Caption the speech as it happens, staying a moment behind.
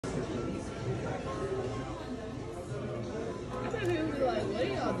like, what are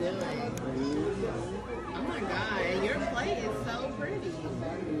y'all doing? Oh my God, and your plate is so pretty. It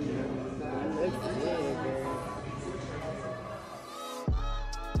looks good, girl.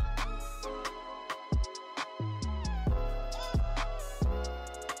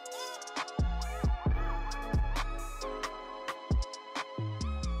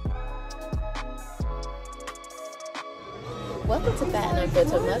 Welcome to Fat and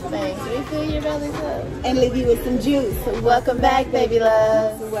Unfiltered Mukbangs. We fill your bellies up And leave you with some juice. So welcome back, baby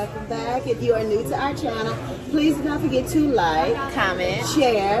loves. Welcome back. If you are new to our channel, please do not forget to like, comment,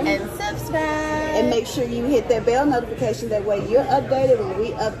 share, and subscribe. And make sure you hit that bell notification. That way you're updated when we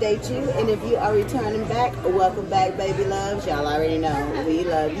update you. And if you are returning back, welcome back, baby loves. Y'all already know we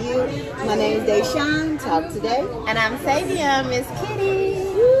love you. My name is Deshawn. Talk today. And I'm Savion, Miss Kitty.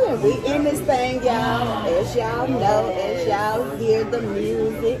 Woo, we in this thing, y'all. As y'all know, as y'all hear the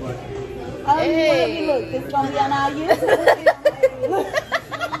music. Oh, hey. Look, it's gonna be on our YouTube.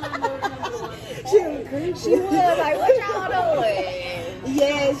 She was like, what y'all doing?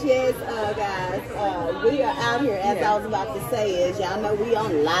 Yes, guys. We are out here, as I was about to say, as y'all know, we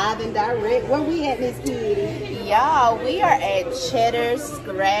on live and direct. Where we at, Miss Kitty? Y'all, we are at Cheddars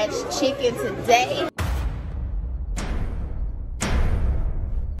Scratch Kitchen today.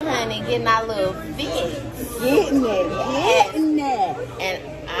 Honey, getting our little fix. Getting it. And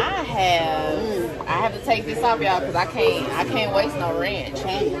I have to take this off, y'all, because I can't waste no ranch.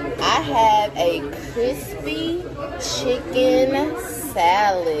 I have a crispy chicken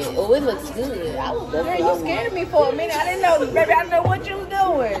salad. Oh, it looks good. Girl, you scared me for a minute. I didn't know, baby. I didn't know what you was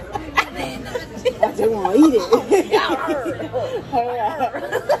doing. I just want to eat it.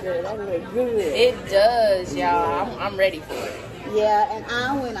 Girl, that looks good. It does, y'all. I'm ready for it. Yeah, and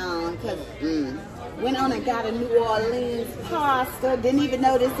I went on and got a New Orleans pasta. Didn't even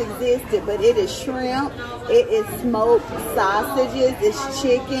know this existed, but it is shrimp, it is smoked sausages, it's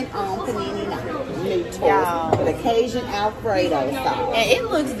chicken on panini noodles with a Cajun Alfredo sauce. And it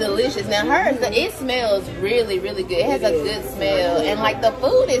looks delicious. Now hers, it smells really, really good. It has a good smell, and like the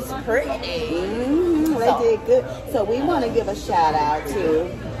food is pretty. They did good. So we want to give a shout out to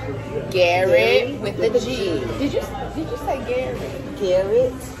Garrett with the G. Did you say Garrett?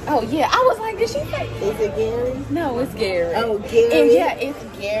 Garrett. Oh yeah, I was like, did she say? Is it Gary? No, it's Garrett. Oh, Garrett. And yeah, it's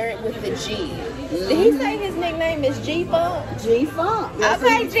Garrett with the G. Did he say his nickname is G Funk? G Funk.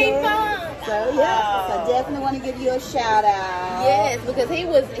 Okay, G Funk. So yeah, so definitely want to give you a shout out. Yes, because he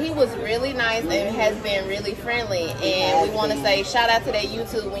was really nice and has been really friendly, and we want to say shout out to that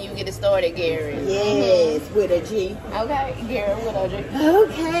YouTube when you get it started, Gary. Yes, with a G. Okay, Gary with a G.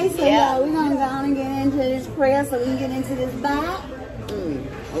 Okay, so y'all, we're gonna go on and get into this prayer so we can get into this bite.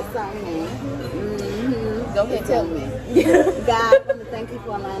 It's on me. Go ahead, tell me. God, I want to thank you for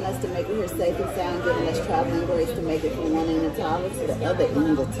allowing us to make it here safe and sound, giving us traveling grace to make it from one end of Tyler to the other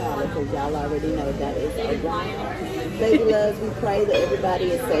end of Tyler, because y'all already know that is around. Baby loves, we pray that everybody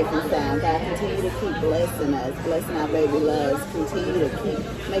is safe and sound. God, continue to keep blessing us, blessing our baby loves. Continue to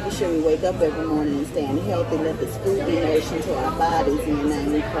keep making sure we wake up every morning and staying healthy. Let this food be nourishing to our bodies. In your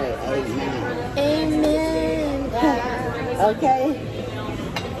name we pray. Amen. Amen. God. Okay.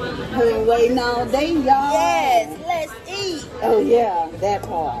 I've been waiting all day, y'all. Yes, let's eat. Oh yeah, that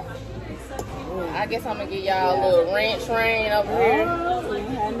part. I guess I'm gonna give y'all a little ranch rain over here. Oh, we ain't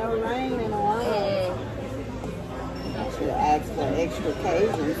had no rain in a while. I should have asked for extra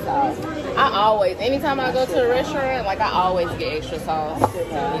Cajun sauce. I always, anytime I go to a restaurant, like I always get extra sauce.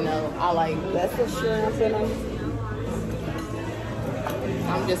 You know, I like. That's a shrimp in them.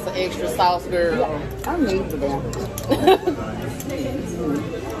 I'm just an extra sauce girl. Yeah, I'm new to them.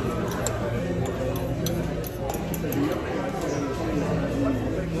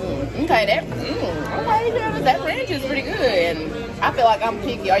 Okay, that ranch is pretty good, and I feel like I'm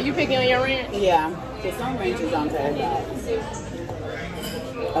picky. Are you picky on your ranch? Yeah, because some ranches aren't very bad.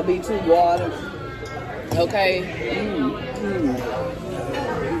 I'll be too watered. Okay.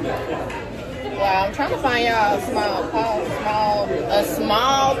 Wow, I'm trying to find y'all a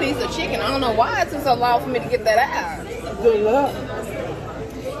small piece of chicken. I don't know why it took so long for me to get that out. Good luck.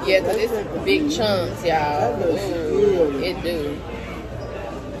 Yeah, because it's big chunks, y'all. It do.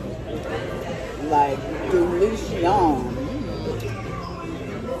 Like delicious.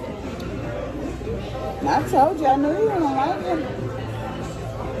 I told you I knew you wouldn't like it.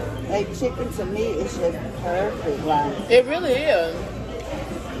 Like chicken to me is just perfect. Like it really is.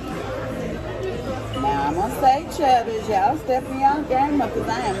 Now I'm gonna say Cheddar's, y'all stepping y'all game up because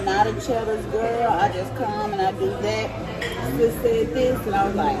I am not a Cheddar's girl. I just come and I do that. Sis said this and I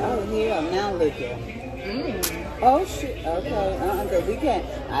was like, oh hell, now look at Oh shit. Okay. Cause we can't.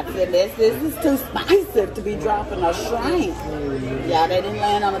 I said this is too spicy to be dropping a shrimp. Yeah, they didn't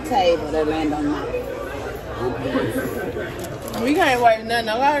land on the table. They landed on mine. We can't wait nothing,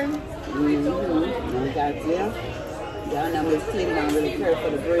 okay? We got them. Y'all know Miss Tina don't really care for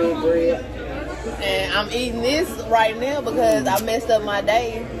the bread. And I'm eating this right now because I messed up my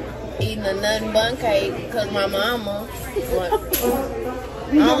day eating a nut bun cake because my mama.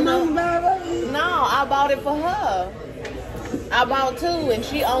 You don't know. No, I bought it for her. I bought 2 and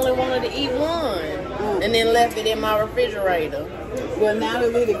she only wanted to eat 1 and then left it in my refrigerator. Well, now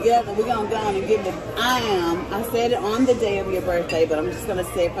that we're together, we're going to go on and give it. I said it on the day of your birthday, but I'm just going to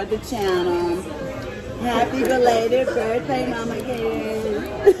say it for the channel. Happy belated birthday, Mama Karen.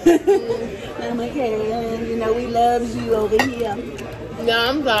 Mama Karen, you know we love you over here. No,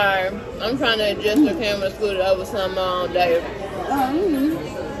 I'm sorry. I'm trying to adjust the camera, scoot it over some all day.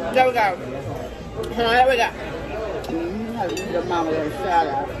 There we go. There we go. Your mama got a shout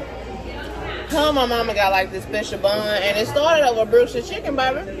out. Her, my mama got like this special bun, and it started over Brooks's chicken,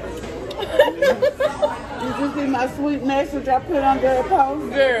 baby. Did you see my sweet message I put on their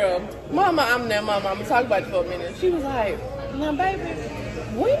post? Girl, mama, I'm gonna talk about you for a minute. She was like, now baby,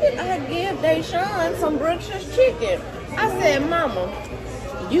 when did I give Deshaun some Brooks's chicken? I said, mama,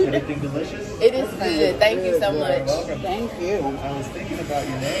 Everything delicious? It is good. Thank you so much. Thank you. I was thinking about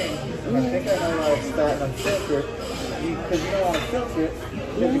your name. I think I know how to spell it unfiltered. Because you know how to filter it.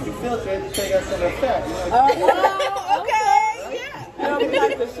 Because if you filter it, you take out some of the fat. Okay.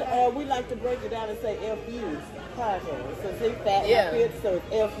 Yeah. We like to break it down and say FU. So see fat fit, so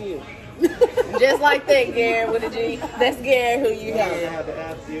it's FU. Just like that, Gary with a G. That's Gary who you Yeah, I have. have to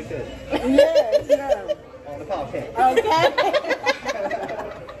ask you good. Yes. On the podcast. Okay.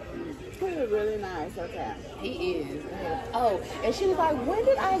 He's really nice. Okay. He is. Oh, and she was like, when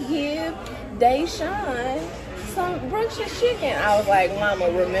did I give Deshaun some Brooks's chicken? I was like,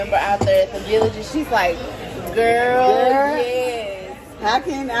 Mama, remember out there at the village? And she's like, girl, yes. How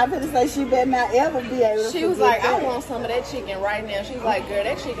can I better say she better not ever be able to She was like, I want some of that chicken right now. She was like, girl,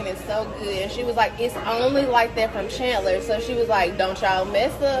 that chicken is so good. And she was like, it's only like that from Chandler. So she was like, don't y'all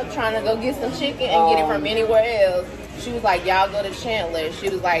mess up trying to go get some chicken and get it from anywhere else. She was like, y'all go to Chandler. She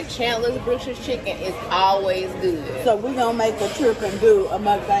was like, Chandler's Brooks's chicken is always good. So we're going to make a trip and do a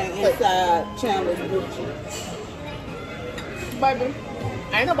mukbang inside Chandler's Brooks's. Baby,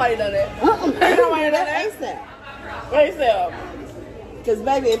 ain't nobody done that. Ain't nobody done that. ASAP. Because,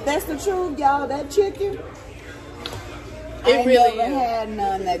 baby, if that's the truth, y'all, that chicken, I ain't really never had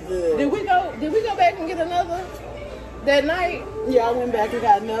none that good. Did we go back and get another that night? Yeah, I went back and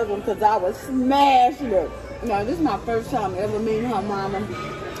got another one because I was smashing it. No, this is my first time ever meeting her mama.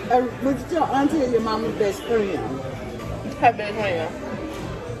 But your auntie is your mama's best friend. Her best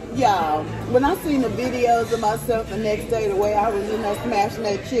friend. Y'all, when I seen the videos of myself the next day, the way I was in there smashing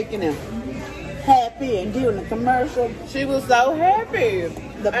that chicken and happy and doing the commercial. She was so happy.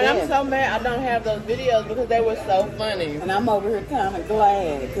 The and I'm best. so mad I don't have those videos because they were so funny. And I'm over here kind of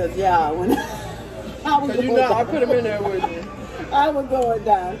glad because, y'all, when I was Because you know I put them in there with you. I was going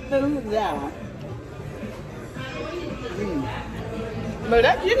down, through down. But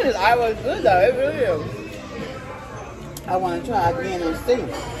that chicken is always good though. It really is. I want to try again and see.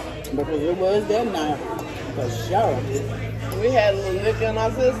 Because it was that night. For sure. We had a little liquor in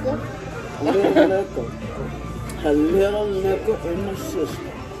our system. A little liquor in the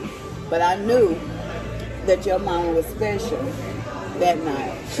system. But I knew that your mama was special that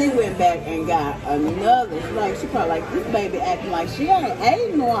night. She went back and got another like she probably like this baby acting like she ain't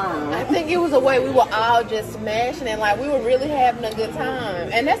ate in a while. I think it was a way we were all just smashing and like we were really having a good time.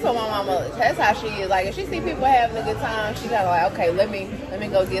 And that's what my mama, that's how she is. Like if she see people having a good time, she's kind of like, okay, let me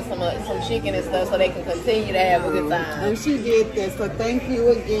go get some chicken and stuff so they can continue to have a good time. And she did this, so thank you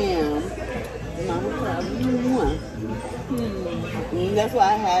again. Mama probably that's why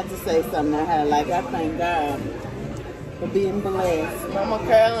I had to say something. I thank God for being blessed. Mama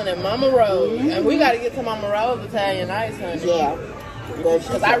Carolyn and Mama Rose. And we got to get to Mama Rose Italian Ice, honey. Yeah.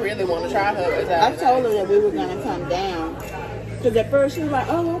 Because I really want to try her Italian I told her that we were going to come down. Because at first she was like,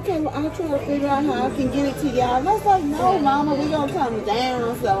 oh, okay, well, I'll try to figure out how I can get it to y'all. And I was like, no, Mama, we're going to come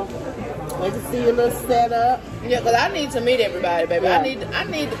down. So, wait to see a little setup. Yeah, because I need to meet everybody, baby. Yeah. I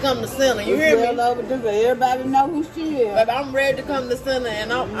need to come to Center. You hear me? Overdue, but everybody know who she is. Baby, I'm ready to come to Center,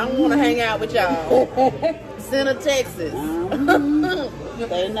 and I want to hang out with y'all. Center, Texas.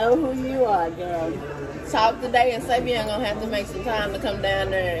 They know who you are, girl. Talk today, and Savion going to have to make some time to come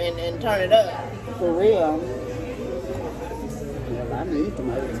down there and turn it up. For real. Well, I need some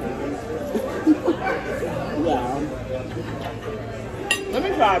other time. Yeah. Let me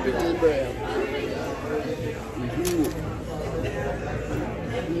try a piece of this bread.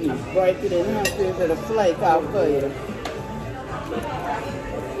 Break it in half, see if it'll flake off for you.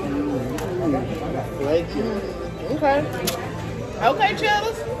 Flake it. Okay. Okay,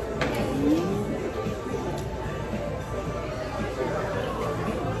 Cheddars.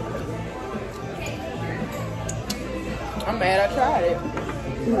 I'm mad I tried it.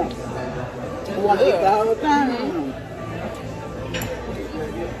 You want to eat the whole thing?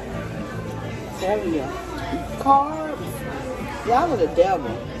 Savion. Carbs. Y'all are the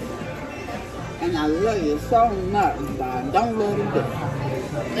devil. And I love you so much, but I don't love you good.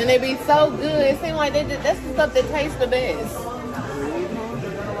 And they be so good. It seems like that's the stuff that tastes the best.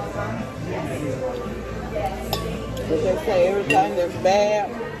 But they say everything that's bad,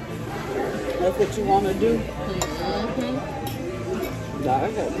 that's what you want to do.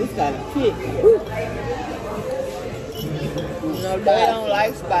 This got a kick. You know, they don't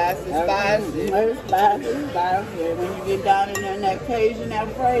like spicy. Spicy. Spicy. When you get down in there in that Cajun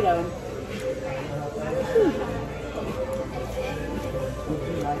Alfredo.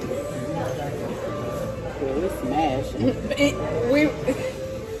 It's smashing.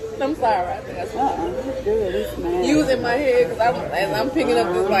 I'm sorry, I think I It's good. It's smashing. You was in my head because as I'm picking up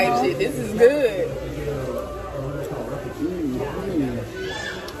this white shit. This is good.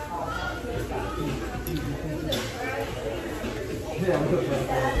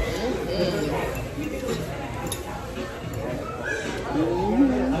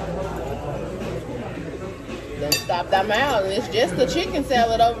 Then stop that mouth. It's just the chicken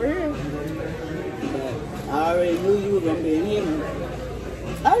salad over here. I already knew you were gonna be in here.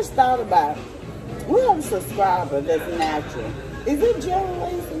 I just thought about it. We have a subscriber that's natural. Is it Joe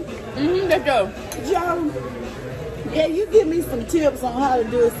Lacey? That's Joe. Joe, yeah, you give me some tips on how to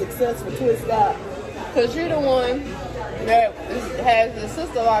do a successful twist out. Because you're the one that has the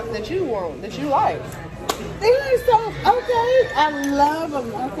sister locks that you want, that you like. They're so, okay, I love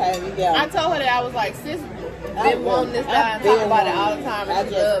them. Okay, yeah. I told her that I was like, sis, been wanting this guy and talk about it all the time. And I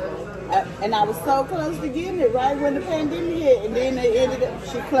love him. And I was so close to getting it right when the pandemic hit, and then they ended up,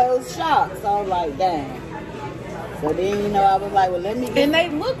 she closed shop, so I was like, dang. So then, you know, I was like, well, let me get. And they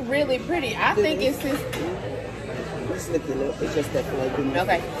look really pretty. I think it's just. It's just that flaky.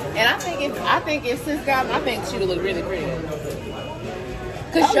 Okay. And I think if sis got them, I think she would look really pretty.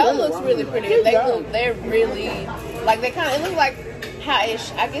 Because Joe looks really pretty. They're really, like, they kind of, it looks like how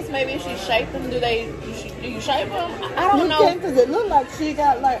I guess maybe if she shaped them, do you shape them? I don't know. Because it looked like she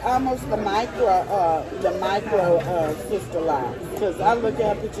got like almost the micro sister locks. Because I look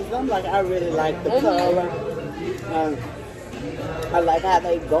at pictures, I'm like, I really like the color. I like how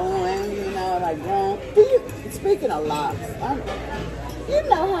they going, you know, like going. Speaking of locks, you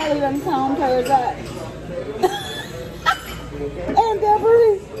know how they done combed hers out. And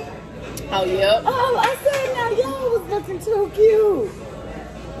Beverly. Oh, yep. Oh, I said, now y'all was looking too cute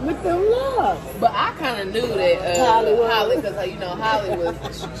with them locks. But I kind of knew that Holly, because you know Holly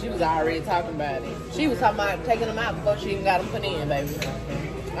she was already talking about it. She was talking about taking them out before she even got them put in, baby.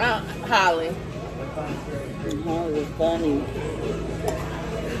 Holly. Holly was funny.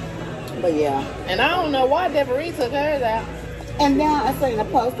 But yeah. And I don't know why Deborah took hers out. And now I seen a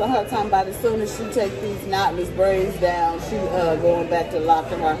post on her talking about as soon as she take these knotless braids down, she going back to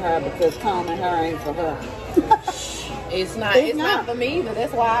locking her hair because combing her ain't for her. It's not for me either.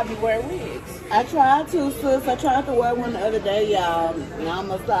 That's why I be wearing wigs. I tried to, sis. I tried to wear one the other day, y'all. And I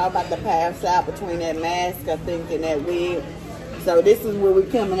almost thought about to pass out between that mask, I think, and that wig. So this is where we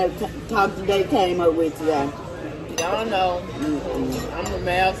coming up. Talk today came up with today. Y'all know I'm the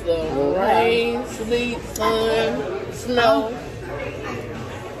master of rain, sleet, sun, snow.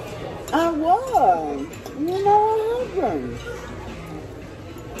 I was. You know what happened?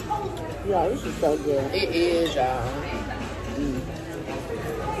 Yeah, this is so good. It is, y'all.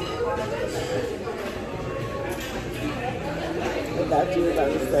 I thought you were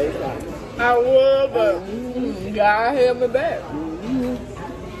about to say something. I would, but God held me back.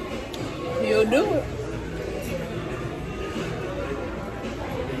 He'll do it.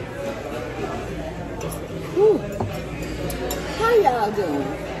 Whew. How y'all doing?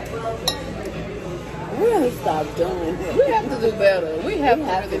 We gotta stop doing it. We have to do better. We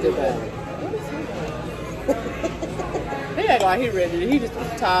have to do better. He act like he ready. He just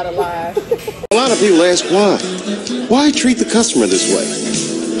tired of lying. A lot of people ask why. Why treat the customer this way?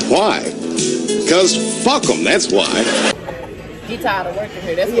 Why? Because fuck them, that's why. He tired of working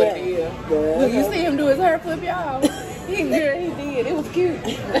here. That's what it is. Look, you see him do his hair flip, y'all. He did. It was cute.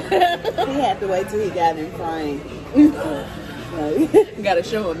 He had to wait till he got in frame. You gotta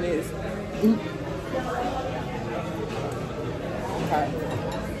show him this. Okay.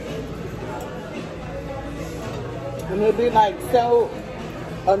 And it'll be like so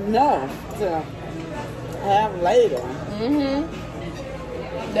enough to have later.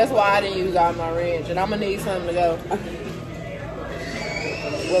 That's why I didn't use all my ranch, and I'm gonna need something to go.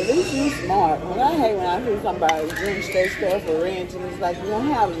 Well, at least you smart. When I hate when I hear somebody drench their stuff for ranch, and it's like you don't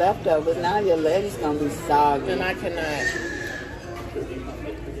have leftovers. Now your lettuce gonna be soggy. And I cannot.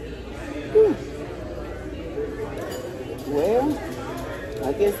 Well,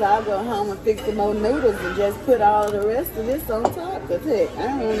 I guess I'll go home and fix some more noodles and just put all the rest of this on top. Cause heck, I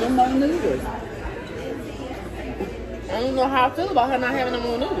don't want no more noodles. I don't know how I feel about her not having no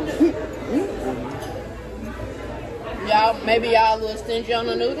more noodles. Y'all, maybe y'all a little stingy on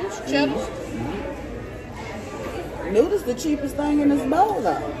the noodles, Cheddars? Noodles the cheapest thing in this bowl,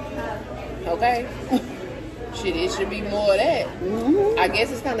 though. Okay. Shit, it should be more of that. I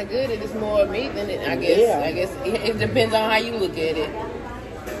guess it's kind of good if it's more meat than it. I guess it depends on how you look at it.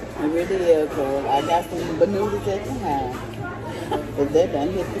 It really is, cause I got some noodles at the house. But that done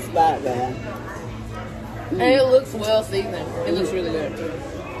hit the spot, guys. And it looks well seasoned. It looks really good.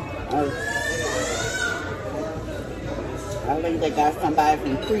 I think they got somebody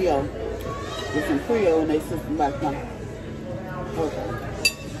from Creole. With some Creole in their system back now. Okay.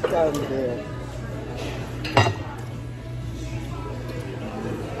 So good.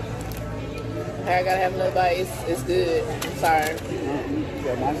 I gotta have another bite. It's good. I'm sorry.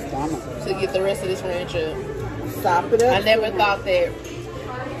 Yeah, my stomach. To get the rest of this ranch up. Stop it up. I never thought that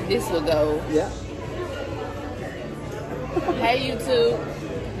this would go. Yeah. Hey YouTube.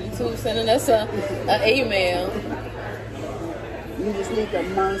 YouTube sending us an email. You just need the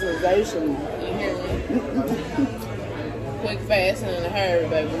monetization. You hear me? Quick, fast, and in a hurry,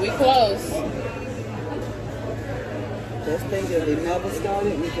 baby. We close. Just think if it never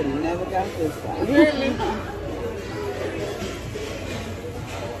started, we could have never got this far. You hear me?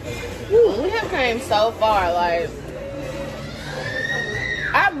 We have came so far. Like,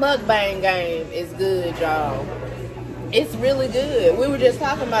 our mukbang game is good, y'all. It's really good. We were just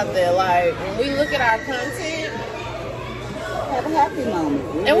talking about that. Like, when we look at our content, Have a happy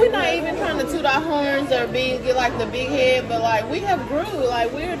moment. and we're not even trying to toot our horns or get like the big head, but like we have grew.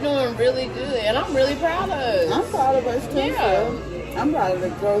 Like, we're doing really good, and I'm really proud of us. I'm proud of us too. Yeah. So I'm proud of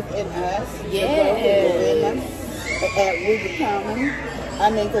the growth in us. Yes. The growth in women. At we becoming. I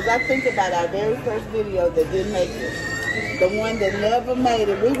mean, because I think about our very first video that didn't make it. The one that never made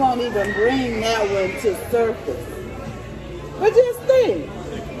it. We won't even bring that one to surface. But just think.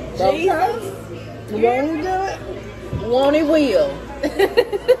 Okay? You won't even do it? Won't he will.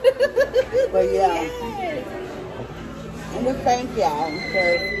 But yeah. And we thank y'all.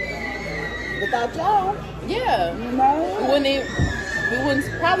 Because without y'all, Yeah. you know. We wouldn't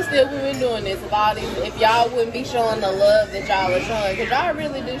probably still be doing this if y'all wouldn't be showing the love that y'all are showing, because y'all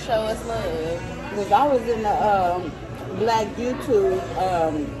really do show us love. Because I was in the Black YouTube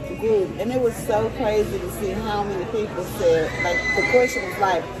group, and it was so crazy to see how many people said, like, the question was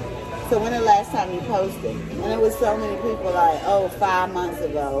like, so when the last time you posted? And it was so many people like, oh, 5 months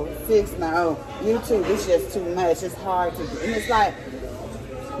ago, 6 months, oh, YouTube is just too much, it's hard to do. And it's like,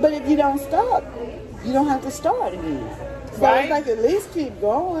 but if you don't stop, you don't have to start again. So Right. it's like, at least keep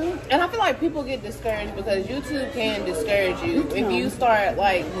going. And I feel like people get discouraged because YouTube can discourage you. If you start,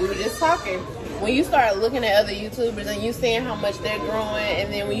 like we were just talking, when you start looking at other YouTubers and you seeing how much they're growing,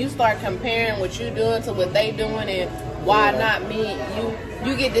 and then when you start comparing what you're doing to what they doing and why not me,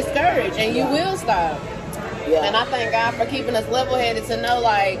 you get discouraged and you will stop. Yeah. And I thank God for keeping us level-headed to know,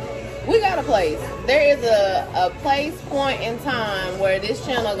 like, we got a place. There is a place, point in time where this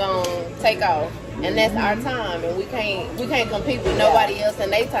channel gonna take off, and that's our time. And we can't compete with nobody else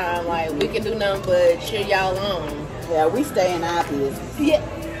in their time. Like, we can do nothing but cheer y'all on. Yeah, we stay in our business. Yeah,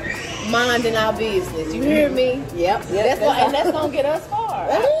 minding our business. You hear me? Yep. That's gonna get us far.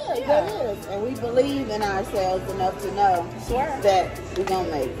 That is, Yeah. that is. And we believe in ourselves enough to know Swear. that we're going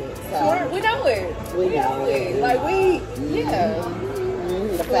to make it. So, Swear. We know it. We know it. Like, yeah. the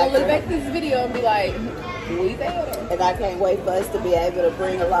We'll fact look back that, this video and be like, we there. and I can't wait for us to be able to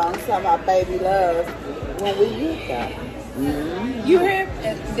bring along some of our baby loves when we get there. You hear?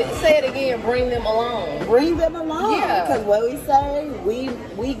 Say it again. Bring them along. Bring them along. Yeah. Because what we say,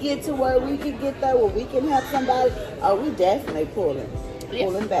 we get to where we can get there, where we can help somebody. Oh, we definitely pulling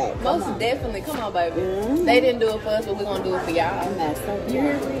back. Come Most on. definitely. Come on, baby. They didn't do it for us, but we're gonna do it for y'all. And that's so You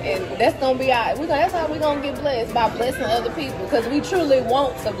hear me? And that's gonna be our. That's how we're gonna get blessed, by blessing other people, because we truly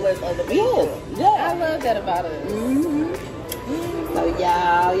want to bless other people. Yeah. I love that about us. So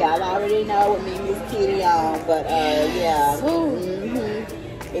y'all already know what me and Miss Kitty on, but yeah.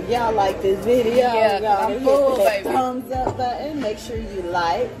 If If y'all like this video, Yeah, y'all I'm hit full, that baby. thumbs up button. Make sure you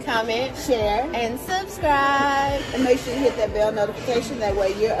like, comment, share, and subscribe. and make sure you hit that bell notification. That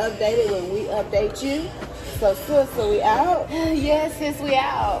way you're updated when we update you. So, sis, we out. Yes, sis, we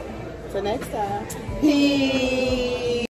out. Till next time. Peace.